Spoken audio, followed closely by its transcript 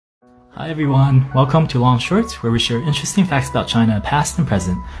Hi everyone, welcome to Long Shorts, where we share interesting facts about China past and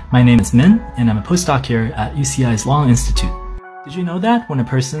present. My name is Min, and I'm a postdoc here at UCI's Long Institute. Did you know that when a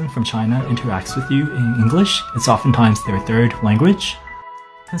person from China interacts with you in English, it's oftentimes their third language?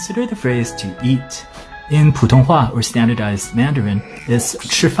 Consider the phrase to eat. In 普通话or standardized Mandarin, it's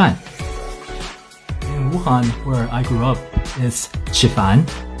吃饭. In Wuhan, where I grew up, it's 吃饭.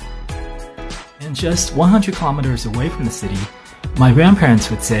 And just 100 kilometers away from the city, my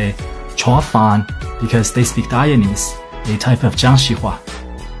grandparents would say 炒饭 because they speak Dialects, a type of Jiangxi-hua.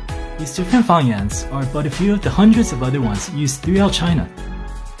 These different Fangyans are but a few of the hundreds of other ones used throughout China.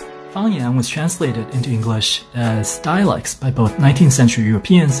 Fangyan was translated into English as dialects by both 19th century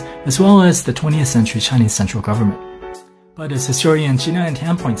Europeans as well as the 20th century Chinese central government. But as historian Jinan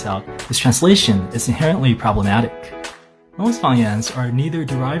Tan points out, this translation is inherently problematic. Most Fangyans are neither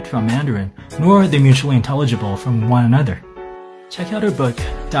derived from Mandarin nor are they mutually intelligible from one another. Check out her book,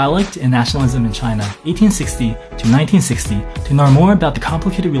 Dialect and Nationalism in China, 1860 to 1960, to learn more about the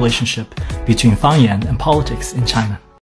complicated relationship between Fangyan and politics in China.